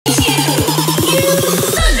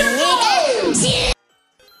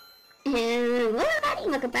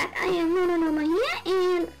welcome back. I am Mono here,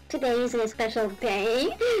 and today is a special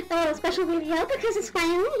day, a special video, because it's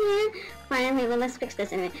finally here. Finally, well, let's fix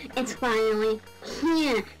this anyway. It's finally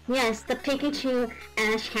here. Yes, the Pikachu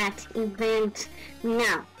Ash Hat event.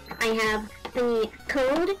 Now, I have the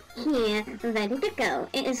code here, ready to go.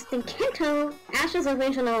 It is the Kanto Ash's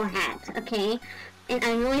original hat, okay? And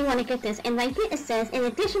I really want to get this. And right here it says, in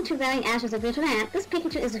addition to wearing Ash's original hat, this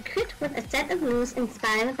Pikachu is equipped with a set of moves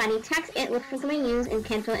inspired by the attacks it would frequently use in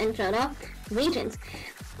Kanto and Johto regions.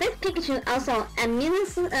 This Pikachu also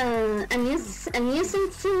amusingly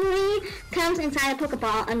comes inside a Poké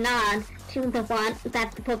Ball, a nod to the one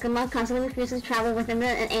that the Pokemon constantly refuses to travel within the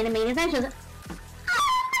animated adventures. Oh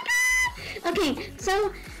my god! Okay,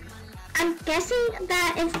 so I'm guessing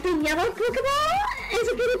that it's the yellow Pokeball. Is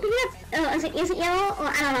it gonna be is it yellow? Or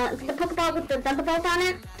I don't know. It's the Pokeball with the Thunderbolt on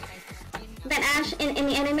it. That Ash in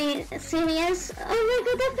the anime series. Oh my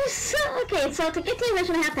god, that was so okay. So to get the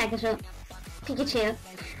original hat Pikachu,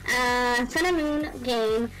 Sun and Moon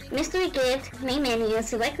game, mystery gift, main menu,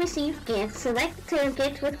 select receive gift, select to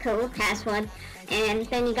gift with code, password, and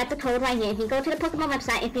then you got the code right here. If you go to the Pokemon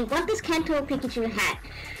website, if you want this Kanto Pikachu hat,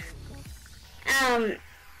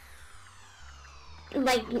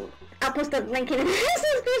 like, I'll post the link in the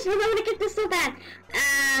description. I want to get this so bad.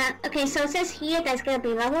 Okay, so it says here that's going to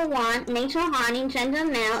be level 1, nature hardening, gender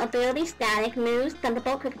male, ability static, moves,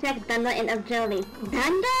 Thunderbolt, quick attack, thunder, and agility.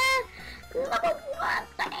 Thunder? Level 1,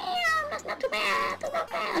 damn, that's not too bad, that's not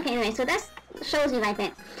bad. Okay, anyway, so that shows you right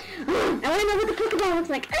there. I want to know what the Pokeball looks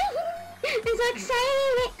like. I'm so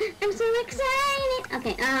excited, I'm so excited.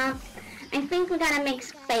 Okay, I think we gotta make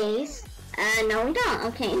space. No we don't.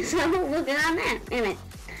 Okay, so we're good on that. Anyway.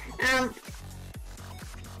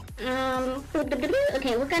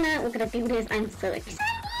 Okay, we're gonna do this. I'm so excited.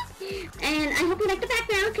 And I hope you like the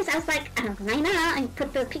background, because I was like, right now, I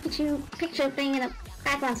put the Pikachu picture thing in the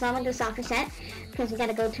background, so I'm gonna do soft reset, because we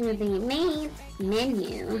gotta go to the main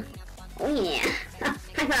menu. Oh yeah.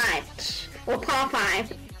 High five. Or paw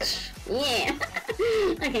five. Yeah.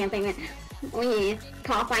 Okay, I'm thinking that. Oh yeah.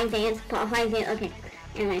 Paw five dance, okay.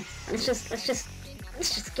 Anyway, let's just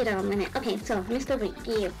get on with it. Okay, so Mr.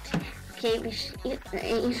 Gift. Okay, you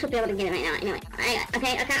should be able to get it right now. Anyway,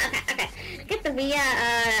 okay. Get the via.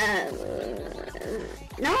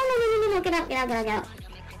 No, get out.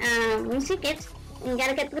 Receive gifts. You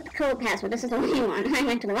gotta get with the code password. This is the only one. I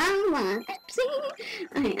went to the wrong one. See?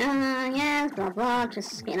 Okay, yes, blah blah.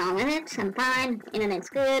 Just get on with it. I'm fine. Internet's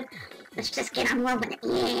good. Let's just get on with it.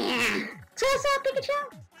 Yeah. So what's up,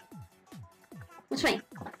 Pikachu? Which way?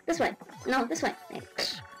 This way. No, this way.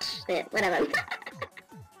 Whatever.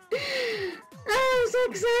 Oh, I'm so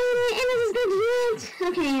excited! And this is legit!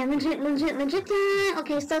 Okay, legit.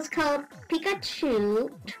 Okay, so it's called Pikachu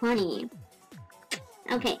 20.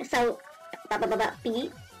 Okay, so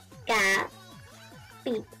Pikachu.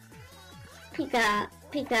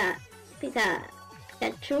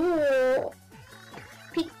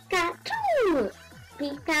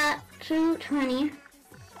 Pikachu 20.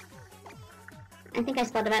 I think I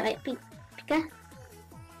spelled it right, Pika?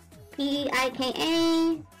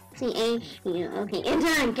 P-I-K-A-C-H-U. Okay, it's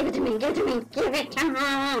done! Give it to me!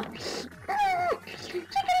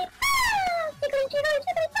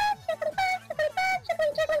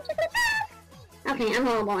 Okay, I'm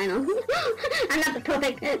horrible, I know. I'm not the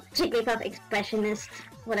perfect Jigglypuff expressionist,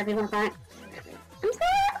 whatever you want to call it. I'm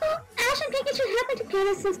sorry! Ash and Pikachu have been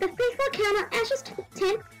together since the faithful count on Ash's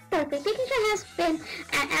 10th birthday. Pikachu has been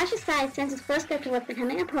at Ash's side since his first step towards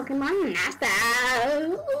becoming a Pokemon Master.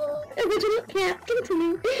 Original cap, give it to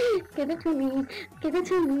me.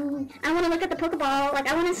 I want to look at the Pokeball. Like,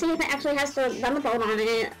 I want to see if it actually has the Thunderbolt on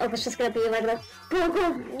it, or if it's just going to be like a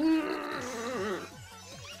Pokeball.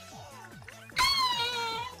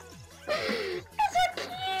 It's so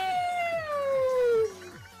cute.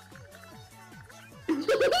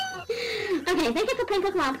 Okay, thank you for playing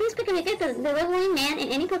Pokemon. Please pick up your gift the delivery man in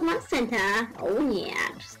any Pokemon Center. Oh yeah,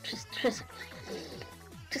 just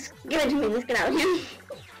give it to me. Let's get out of here.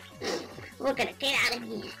 We're gonna get out of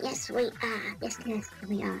here. Yes, we are. Yes,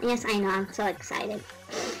 we are. Yes, I know. I'm so excited.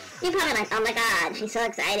 You're probably like, oh my god, she's so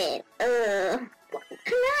excited. Come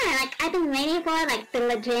on, like I've been waiting for like the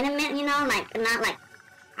legitimate, you know, like not like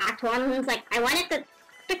act ones. Like I wanted the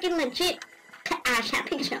freaking legit Ash Hat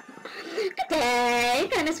Pikachu. Good day.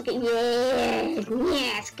 Gonna miss it.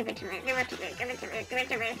 Yes. Give it to me.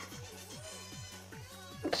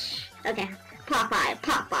 Okay. Pop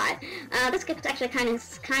five. This gift actually kind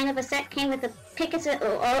of a set. Came with the Pikachu.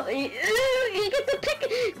 You get the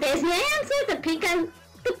There's the answer. The Pikachu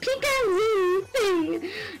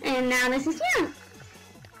thing. And now this is yeah.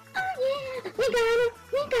 Oh yeah. We got it.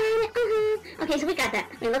 We got it. Okay, so we got that.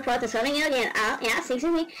 We look forward to serving you again. Yeah, see.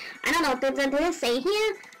 I don't know. Did it say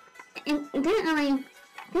here? It didn't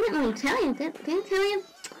really tell you. Did it tell you?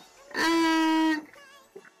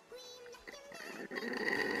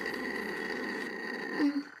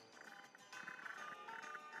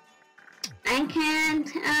 I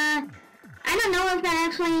can't. I don't know if that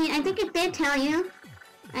actually. I think it did tell you.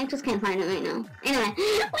 I just can't find it right now. Anyway,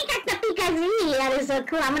 we got the Pikachu! That is so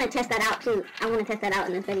cool. I'm gonna test that out too. I wanna test that out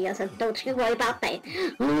in this video, so don't you worry about that.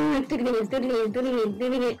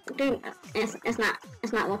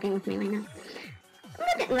 It's not working with me right now.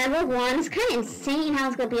 Look at level 1. It's kind of insane how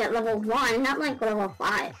it's gonna be at level 1, not like level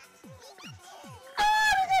 5. Oh,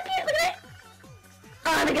 this is so cute! Look at it!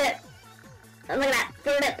 Oh, look at it! Look at that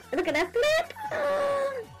flip! Look at that flip!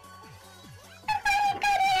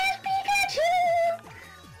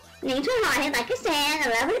 Nature haunted, like I said, a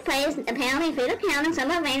lovely place, apparently free to count, and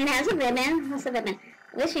summer rain, and has a ribbon. What's the ribbon?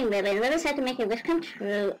 Wishing ribbon. The ribbon said to make your wish come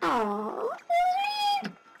true. Aww,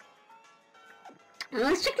 sweet. Well,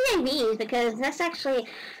 let's check the IVs, because that's actually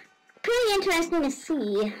pretty interesting to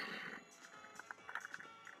see.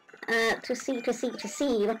 To see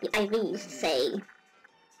what the IVs say.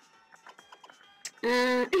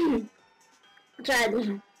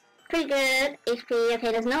 Judge. Pretty good HP.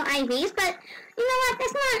 Okay, there's no IVs, but you know what?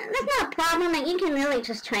 That's not a problem. Like, you can really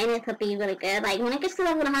just train it to be really good. Like, when it gets to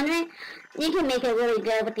level 100, you can make it really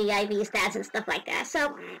good with the IV stats and stuff like that.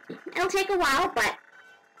 So it'll take a while, but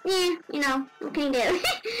yeah, you know, what can you do?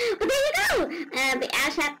 But there you go. The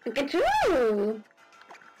Ash hat Pikachu.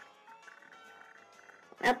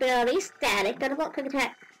 Ability static. Thunderbolt, quick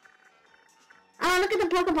attack. Oh, look at the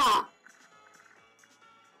Poké Ball.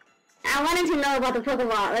 I wanted to know about the Poké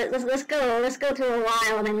Ball. Let's go to the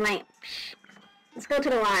wild and like, let's go to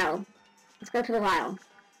the wild. Let's go to the wild.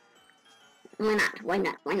 Why not? Why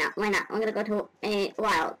not? Why not? Why not? I'm gonna go to a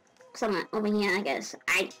wild somewhere over here, I guess.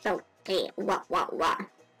 I don't care. What?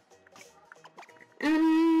 Here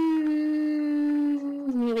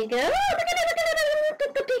we go. Look at it!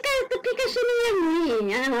 The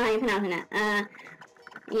PikaShuniumZ. I don't know how you're pronouncing that.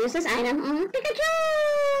 Use this item. Pikachu.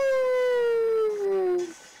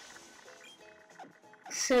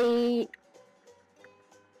 So,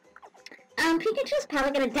 Pikachu's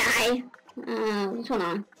probably gonna die. Hold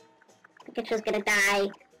on. Pikachu's gonna die.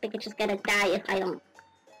 Pikachu's gonna die if I don't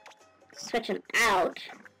switch him out.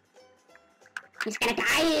 He's gonna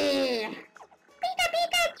die!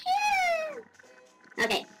 Pikachu!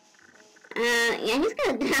 Okay. Yeah, he's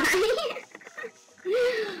gonna die.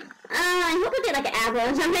 I hope we get like an apple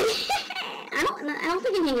or something. I don't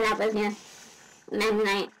think you can get apples here.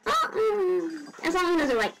 Magnite. Oh, as long as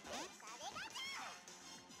they're like.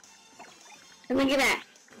 Look at that.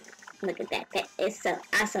 Look at that. That is so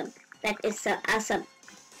awesome. That is so awesome.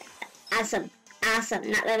 Awesome. Awesome.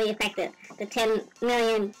 Not very effective. The 10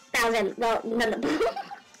 million thousand. Well, no.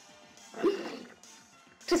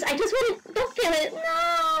 I just want to. Don't kill it. No.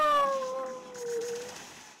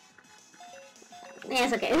 Yeah,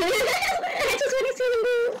 it's okay. I just want to see them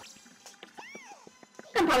move.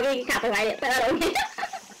 I'm probably going to get copyrighted, but I don't care.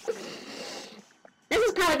 This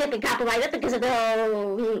is probably going to be copyrighted because of the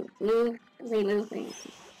whole move thing.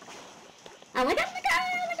 Oh my god, oh my god,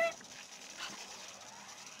 oh my god.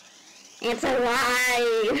 It's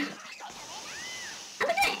alive. Oh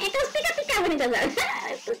my god, it goes Pika when it does that.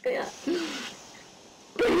 It's so cool.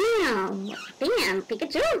 Bam,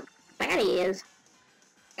 Pikachu. There he is.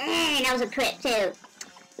 Hey, that was a crit too.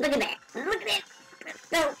 Look at that. Look at it.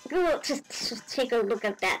 No, just take a look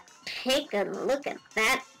at that. Take a look at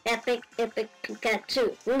that epic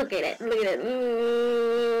Pikachu. Look at it. Look at it.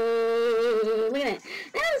 Look at it.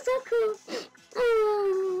 That is so cool.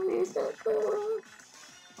 Oh, that's so cool.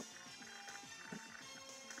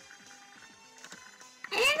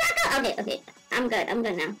 Okay. I'm good now. I'm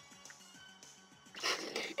good now.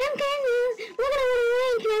 We're gonna run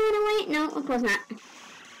away. Can I run away? No, of course not.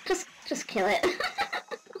 Just kill it.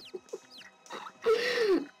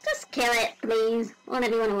 Just kill it, please. Won't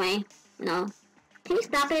let me run away. No. Can you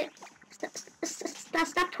stop it?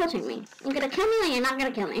 Stop torturing me. You're gonna kill me or you're not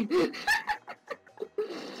gonna kill me.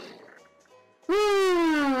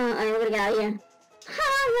 Alright, we're gonna get out of here.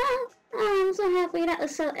 Oh, I'm so happy. That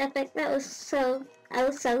was so epic. That was so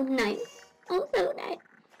nice. Oh, so nice.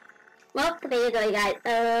 Well, there you go, you guys.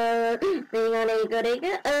 There you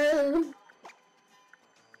go.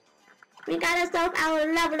 We got ourselves our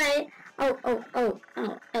lovely.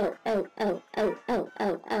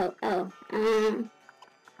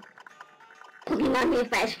 Pokemon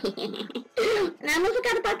refresh. And I almost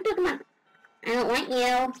forgot about the Pokemon. I don't want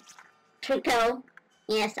you. Trico.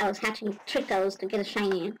 Yes, I was hatching Tricos to get a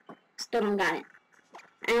shiny. Still don't got it.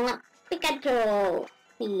 I want Pikachu.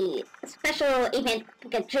 The special event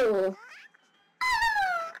Pikachu.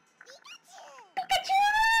 Pikachu!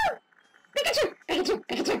 Pikachu! Pikachu!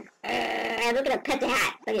 Pikachu! Look at a pet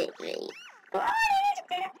hat. Look at it.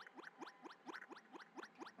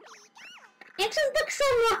 It just looks so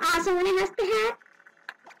more awesome when it has the hat.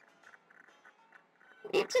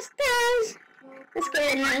 It just does. Let's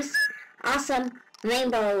get a nice, awesome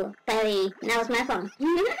rainbow belly. Now it's my phone.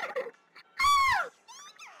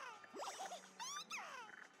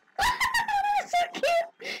 That's so cute.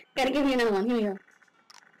 Gotta give me another one. Here we go.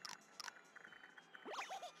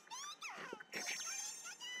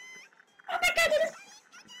 Oh my god, that is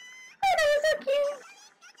so cute.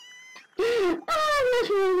 Oh, I'm not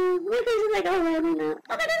sure. My face is like all red now.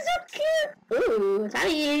 Oh, that is so cute. Ooh,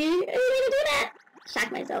 sorry. I didn't mean to do that. Shock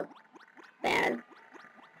myself. Bad.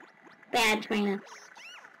 Bad trainer.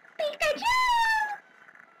 Pikachu!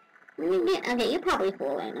 Okay, you're probably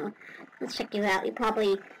full right now. Let's check you out. You're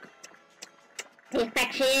probably... The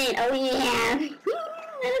affection. Oh, yeah.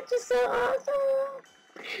 That is just so awesome.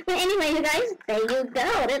 But anyway, you guys, there you go.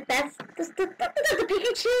 That's the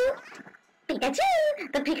Pikachu. Pikachu!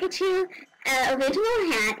 The Pikachu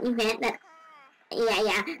original hat event that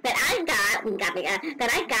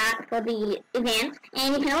I got for the event,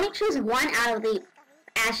 and you can only choose one out of the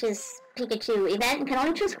Ash's Pikachu event. You can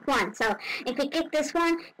only choose one, so if you get this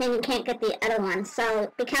one, then you can't get the other one.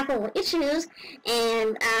 So be careful what you choose,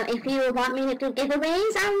 and if you want me to do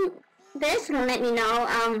giveaways on this, let me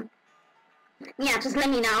know. Yeah, just let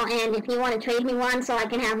me know, and if you want to trade me one so I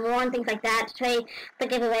can have more and things like that to trade the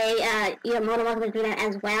giveaway, you're more than welcome to do that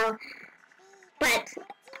as well. But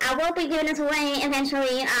I will be giving this away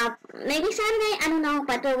eventually, maybe Saturday, I don't know,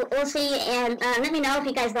 but we'll see, and let me know if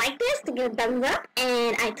you guys like this, to give a thumbs up,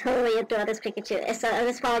 and I totally adore this Pikachu.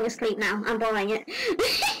 It's falling asleep now, I'm boring it.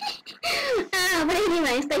 But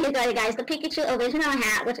anyways, there you go, guys, the Pikachu original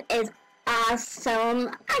hat, which is awesome.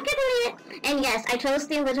 I can read it. And yes, I chose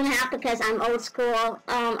the original hat because I'm old school.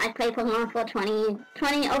 I played Pokemon for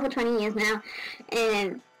over 20 years now,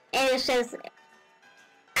 and it's just,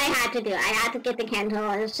 I had to do it. I had to get the Kanto.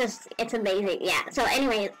 It's amazing. Yeah. So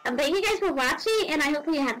anyways, thank you guys for watching, and I hope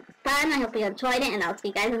you had fun. I hope you enjoyed it, and I'll see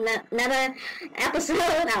you guys in another episode.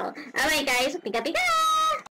 Alright guys, Pika Pika!